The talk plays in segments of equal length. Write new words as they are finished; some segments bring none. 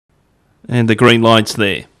And the green light's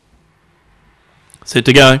there. Set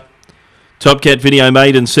to go. Top Cat Video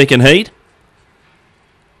made in second heat.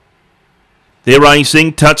 They're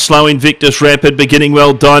racing. Touch slow Invictus Rapid. Beginning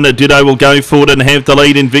well. Dinah Ditto will go forward and have the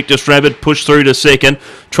lead. Invictus Rapid push through to second.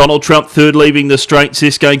 Tronald Trump third, leaving the straight.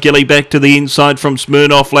 Cisco Gilly back to the inside from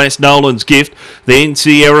Smirnoff Last Nolan's Gift. Then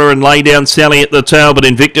Sierra and Lay Down Sally at the tail, but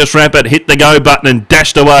Invictus Rapid hit the go button and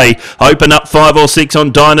dashed away. Open up 5 or 6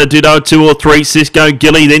 on Dinah Ditto, 2 or 3 Cisco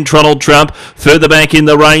Gilly, then Tronald Trump. Further back in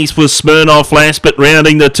the race was Smirnoff Last, but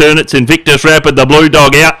rounding the turn it's Invictus Rapid, the blue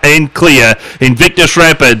dog out and clear. Invictus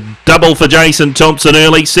Rapid. Double for Jason Thompson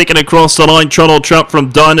early. Second across the line, Tronald Trump from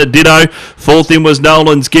Dinah Ditto. Fourth in was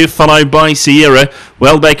Nolan's Gift, followed by Sierra.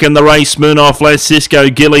 Well back in the race, Smirnoff Last, Cisco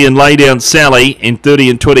Gilly and Lay Down Sally in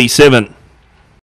 30 and 27.